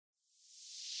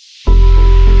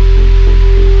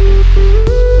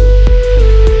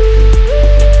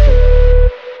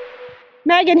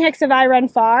Megan Hicks of I Run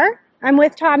Far. I'm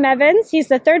with Tom Evans. He's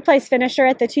the third place finisher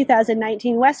at the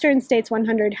 2019 Western States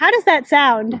 100. How does that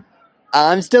sound?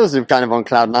 I'm still sort of kind of on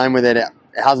cloud nine with it. It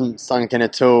hasn't sunk in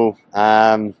at all.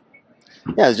 It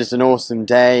was just an awesome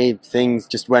day. Things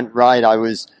just went right.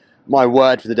 My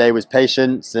word for the day was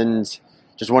patience, and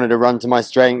just wanted to run to my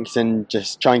strengths and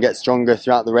just try and get stronger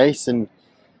throughout the race. And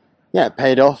yeah, it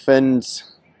paid off, and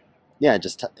yeah,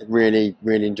 just really,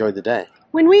 really enjoyed the day.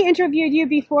 When we interviewed you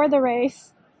before the race,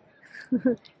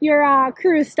 your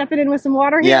crew is stepping in with some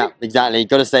water here? Yeah, exactly.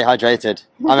 Got to stay hydrated.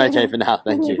 I'm okay for now,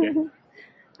 thank you.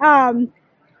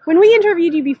 When we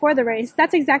interviewed you before the race,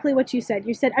 that's exactly what you said.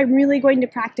 You said, I'm really going to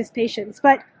practice patience.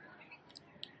 But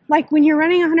like when you're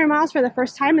running 100 miles for the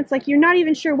first time, it's like you're not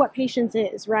even sure what patience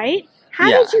is, right? How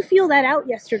did you feel that out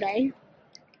yesterday?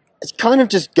 It's kind of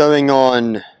just going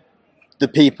on the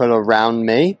people around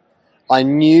me. I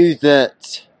knew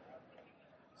that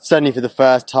certainly for the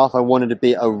first half, I wanted to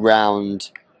be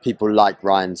around people like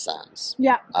Ryan Sands.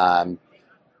 Yeah.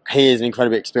 He is an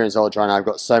incredibly experienced ultra runner. I've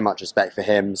got so much respect for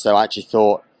him. So I actually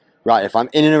thought, right, if I'm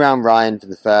in and around Ryan for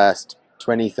the first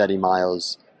 20, 30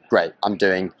 miles, great. I'm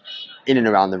doing in and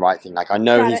around the right thing. Like I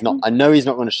know he's not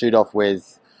going to shoot off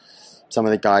with some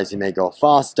of the guys who may go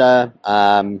faster.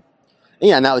 And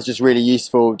that was just really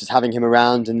useful, just having him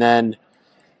around. And then,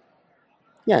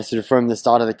 sort of from the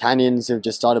start of the canyons, we've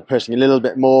just started pushing a little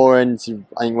bit more, and sort of,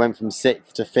 I think went from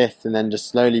 6th to 5th, and then just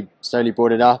slowly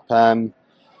brought it up.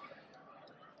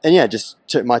 Just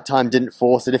took my time, didn't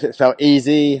force it. If it felt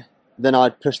easy, then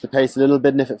I'd push the pace a little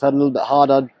bit, and if it felt a little bit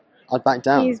hard, I'd back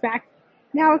down. He's back.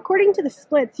 Now, according to the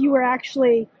splits, you were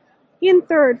actually in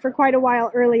 3rd for quite a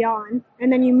while early on, and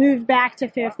then you moved back to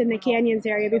 5th in the canyons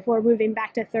area before moving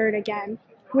back to 3rd again.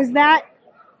 Was that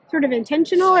sort of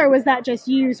intentional, or was that just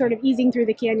you sort of easing through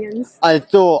the canyons? I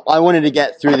thought I wanted to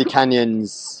get through the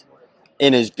canyons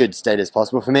in as good state as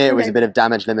possible. For me, it was a bit of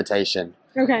damage limitation.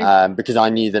 Okay. Because I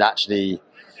knew that actually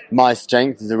my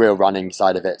strength is the real running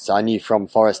side of it. So I knew from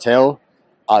Forest Hill,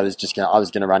 I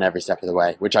was gonna run every step of the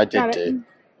way, which I did do.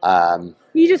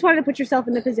 You just wanted to put yourself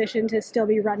in the position to still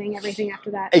be running everything after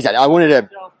that. Exactly. I wanted to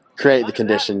create the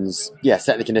conditions,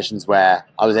 set the conditions where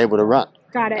I was able to run.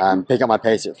 Got it. Pick up my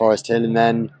pace at Forest Hill, and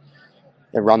then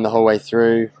run the whole way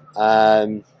through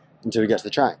until we get to the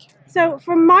track. So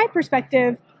from my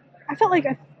perspective, I felt like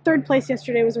a 3rd place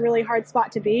yesterday was a really hard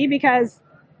spot to be, because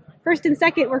 1st and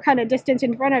 2nd were kind of distant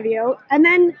in front of you. And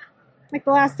then like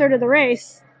the last third of the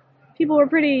race, people were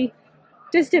pretty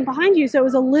distant behind you. So it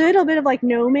was a little bit of like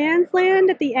no man's land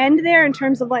at the end there in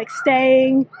terms of like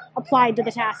staying applied to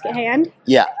the task at hand.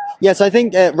 Yeah. So I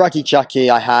think at Rucky Chucky,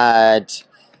 I had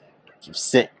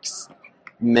 6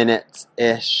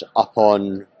 minutes-ish up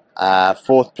on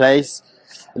 4th place.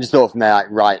 I just thought from there,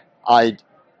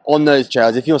 on those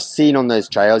trails, if you're seen on those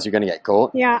trails, you're going to get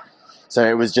caught. Yeah. So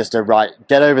it was just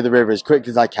get over the river as quick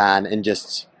as I can, and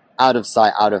just out of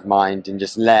sight, out of mind, and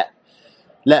just let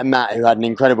Matt, who had an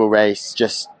incredible race,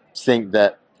 just think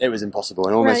that it was impossible,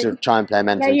 and almost sort of try and play a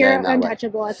mental game that way. You're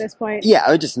untouchable at this point.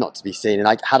 Yeah, just not to be seen.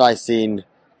 And had I seen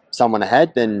someone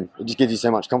ahead, then it just gives you so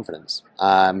much confidence.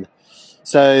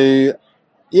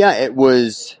 It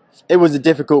was a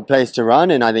difficult place to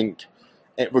run, and I think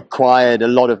it required a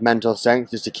lot of mental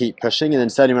strength just to keep pushing. And then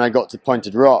certainly when I got to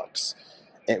Pointed Rocks,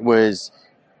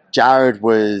 Jared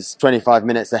was 25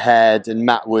 minutes ahead, and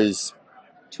Matt was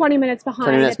 20 minutes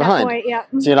behind that point, yeah.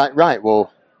 So you're like, right,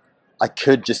 well, I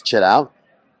could just chill out,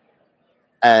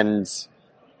 and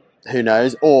who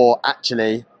knows? Or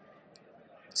actually,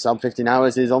 sub 15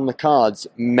 hours is on the cards,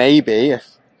 maybe,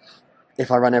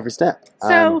 if I run every step.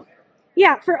 So,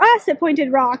 for us at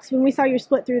Pointed Rocks, when we saw your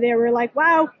split through there, we were like,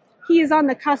 wow, he is on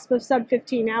the cusp of sub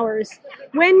 15 hours.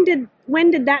 When did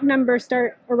that number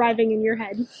start arriving in your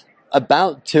head?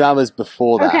 About 2 hours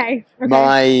before that. Okay.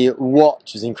 My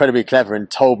watch was incredibly clever and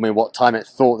told me what time it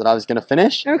thought that I was going to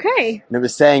finish. Okay. And it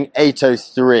was saying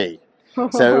 8:03.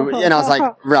 So, I was like,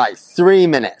 right, 3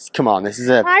 minutes. Come on, this is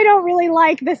I don't really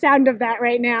like the sound of that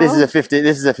right now. This is a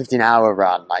 15-hour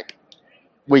run. Like,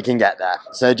 we can get there.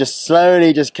 So just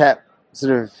slowly just kept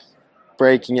sort of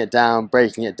breaking it down,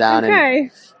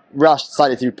 and rushed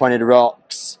slightly through Pointed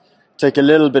Rocks. Took a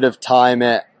little bit of time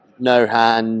at no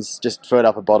hands, just filled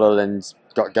up a bottle and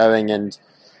got going, and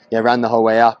ran the whole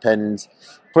way up. And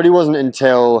probably wasn't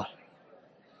until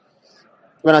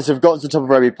when I sort of got to the top of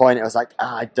Roby Point, it was like,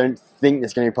 I don't think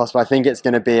it's going to be possible. I think it's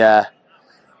going to be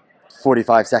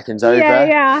 45 seconds over.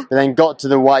 Yeah. But then got to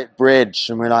the White Bridge,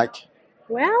 and we're like,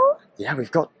 well,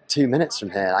 we've got 2 minutes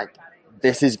from here. Like,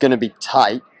 this is going to be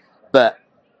tight, but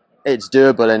it's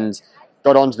doable. And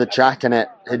got onto the track, and it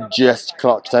had just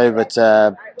clocked over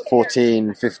to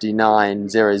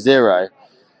 14:59.00.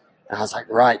 And I was like,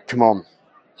 right, come on,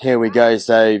 here we go.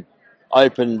 So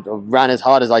ran as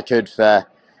hard as I could for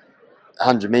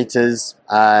 100 meters.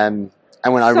 And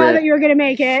when I Saw that you were going to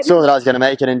make it. saw that I was going to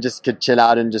make it and just could chill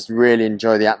out and just really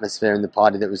enjoy the atmosphere and the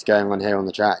party that was going on here on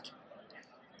the track.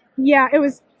 Yeah,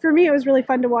 for me, it was really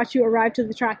fun to watch you arrive to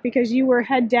the track because you were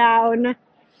head down,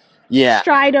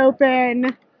 stride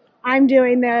open, I'm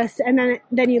doing this, and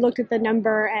then you looked at the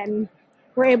number and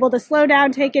were able to slow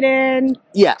down, take it in,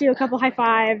 do a couple high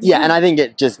fives. Yeah, and I think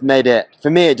it just made it,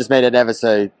 for me, it just made it ever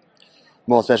so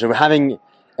more special.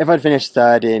 If I'd finished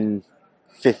third in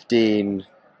 15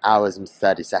 hours and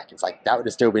 30 seconds, like that would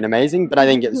have still been amazing, but I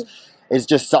think it's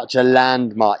just such a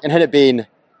landmark. And had it been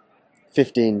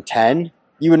 15:10,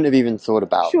 you wouldn't have even thought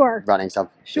about running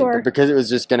something. But because it was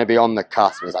just going to be on the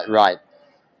cusp, it was like, right,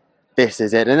 this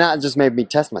is it. And that just made me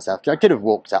test myself. I could have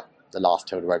walked up the last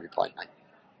hill to every point.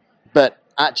 But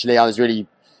actually, I was really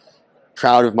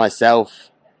proud of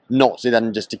myself not to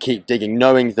then just to keep digging,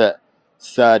 knowing that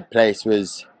third place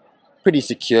was pretty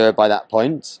secure by that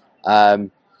point.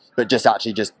 But just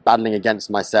battling against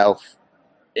myself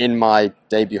in my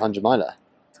debut 100-miler.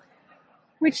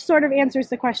 Which sort of answers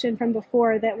the question from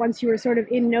before, that once you were sort of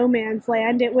in no man's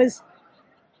land, it was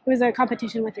a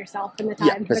competition with yourself and the time.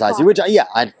 Yeah, precisely. Which, I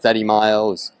had 30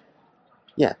 miles.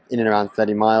 Yeah, in and around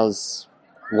 30 miles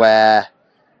where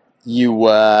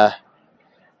I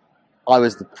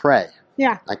was the prey.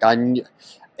 Yeah. Like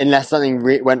unless something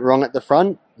went wrong at the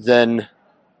front, then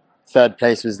third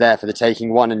place was there for the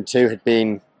taking. 1 and 2 had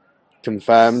been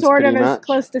confirmed. Sort of as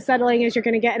close to settling as you're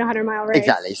going to get in a 100-mile race.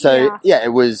 Exactly. So it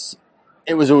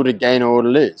was all to gain or all to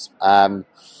lose.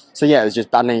 So it was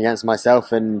just battling against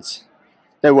myself, and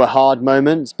there were hard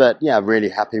moments, but really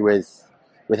happy with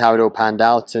how it all panned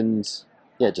out, and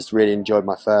just really enjoyed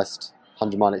my first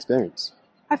 100-mile experience.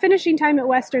 A finishing time at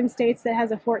Western States that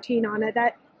has a 14 on it,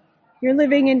 that you're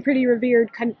living in pretty revered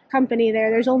company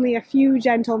there. There's only a few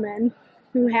gentlemen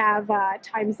who have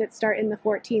times that start in the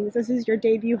 14s. This is your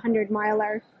debut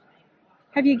 100-miler.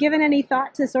 Have you given any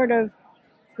thought to sort of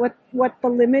what the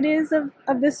limit is of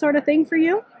this sort of thing for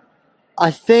you?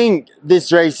 I think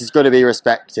this race has got to be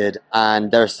respected,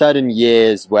 and there are certain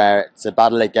years where it's a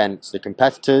battle against the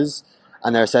competitors,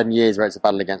 and there are certain years where it's a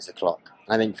battle against the clock.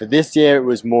 I think for this year it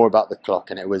was more about the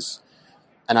clock, and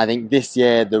I think this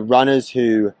year the runners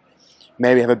who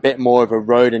maybe have a bit more of a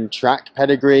road and track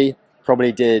pedigree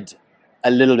probably did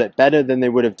a little bit better than they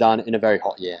would have done in a very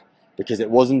hot year, because it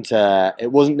wasn't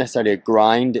necessarily a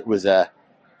grind. It was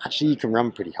actually you can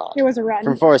run pretty hard. It was a run.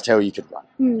 From Forest Hill you could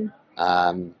run.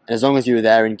 And as long as you were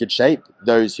there in good shape,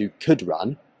 those who could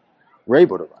run were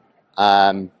able to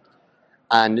run.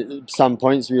 And at some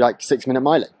points we were like 6-minute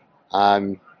miling.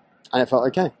 And it felt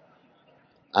okay.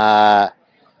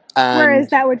 Whereas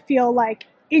that would feel like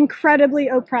incredibly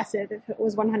oppressive if it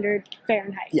was 100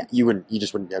 Fahrenheit. Yeah, you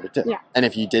just wouldn't be able to do it. Yeah. And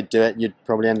if you did do it, you'd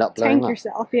probably end up blowing Tank up.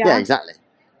 yourself, yeah. Yeah, exactly.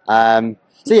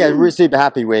 We're super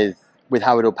happy with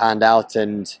how it all panned out,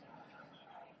 and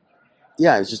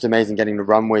it was just amazing getting to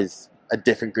run with a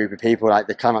different group of people. Like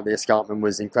the climb up the escarpment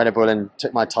was incredible, and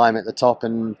took my time at the top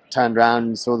and turned around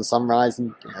and saw the sunrise,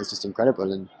 and it was just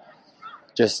incredible, and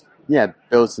just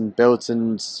built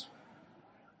and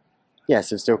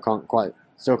so still can't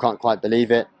quite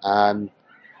believe it.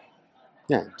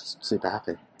 Just super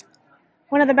happy.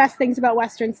 One of the best things about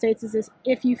Western States is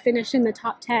if you finish in the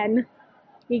top 10,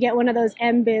 you get one of those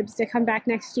M bibs to come back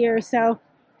next year. So,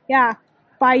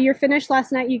 by your finish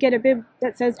last night, you get a bib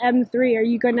that says M3. Are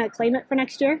you going to claim it for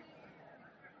next year?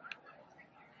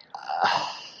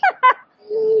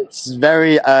 It's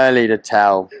very early to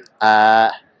tell.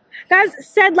 That's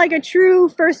said like a true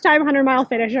first-time 100-mile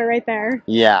finisher right there.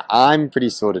 Yeah, I'm pretty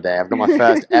sore today. I've got my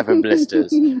first ever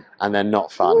blisters, and they're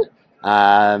not fun.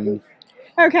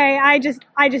 Okay, I just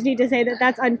need to say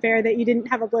that's unfair that you didn't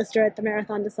have a blister at the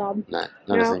Marathon des Sables. No,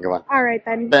 not a single one. All right,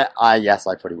 then. But yes,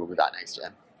 I probably will be back next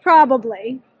year.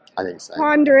 Probably. I think so.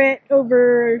 Ponder it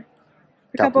over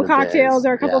a couple cocktails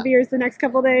or a couple beers the next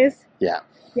couple days. Yeah.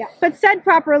 Yeah, but said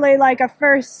properly, like a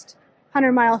first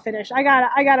 100-mile finish. I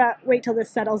gotta wait till this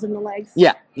settles in the legs.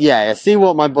 Yeah. See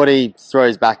what my body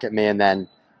throws back at me, and then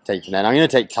take from there. I'm going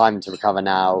to take time to recover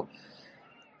now.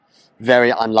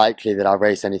 Very unlikely that I'll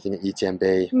race anything at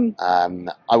UTMB.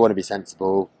 I want to be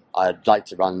sensible. I'd like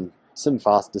to run some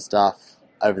faster stuff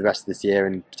over the rest of this year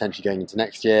and potentially going into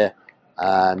next year.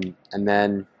 And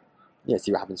then,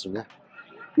 see what happens from there.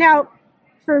 Now,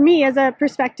 for me, as a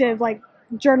prospective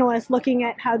journalist looking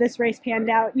at how this race panned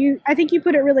out, I think you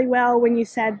put it really well when you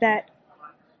said that,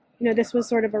 this was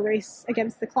sort of a race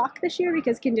against the clock this year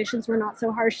because conditions were not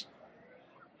so harsh.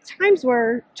 Times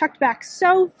were chucked back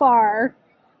so far,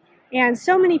 and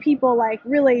so many people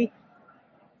really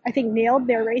I think, nailed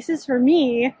their races. For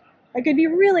me, like, it'd be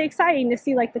really exciting to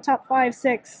see like the top 5,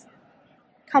 6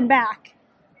 come back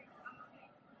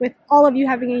with all of you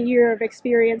having a year of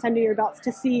experience under your belts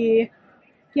to see.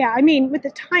 Yeah, I mean, with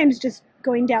the times just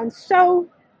going down so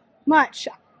much,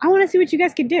 I want to see what you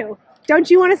guys can do. Don't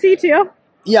you want to see too?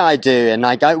 Yeah, I do. And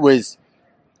like I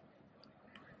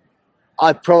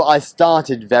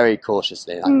started very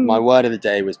cautiously. Like, my word of the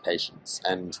day was patience.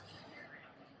 And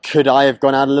could I have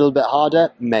gone out a little bit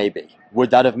harder? Maybe.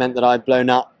 Would that have meant that I'd blown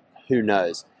up? Who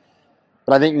knows?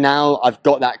 But I think now I've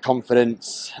got that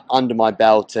confidence under my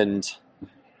belt and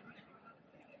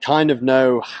kind of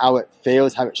know how it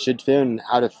feels, how it should feel, and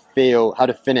how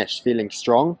to finish feeling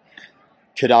strong.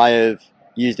 Could I have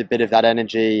used a bit of that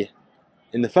energy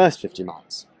in the first 50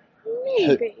 miles?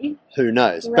 Maybe. Who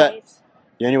knows? Right. But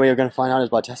the only way you're going to find out is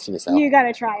by testing yourself. You got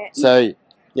to try it. So,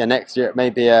 yeah, next year it may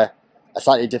be a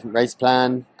slightly different race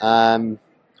plan,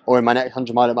 or in my next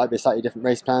 100 mile it might be a slightly different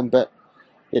race plan, but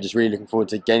yeah, just really looking forward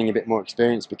to gaining a bit more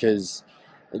experience because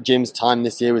Jim's time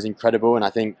this year was incredible, and I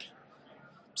think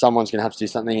someone's going to have to do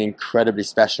something incredibly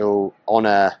special on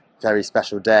a very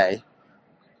special day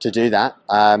to do that.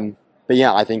 But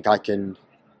yeah, I think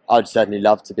I'd certainly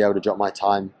love to be able to drop my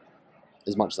time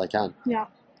as much as I can. Yeah.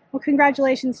 Well,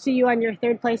 congratulations to you on your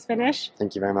 3rd place finish.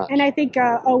 Thank you very much. And I think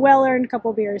a well-earned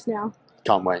couple beers now.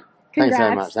 Can't wait. Congrats. Thanks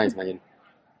very much. Thanks, Megan.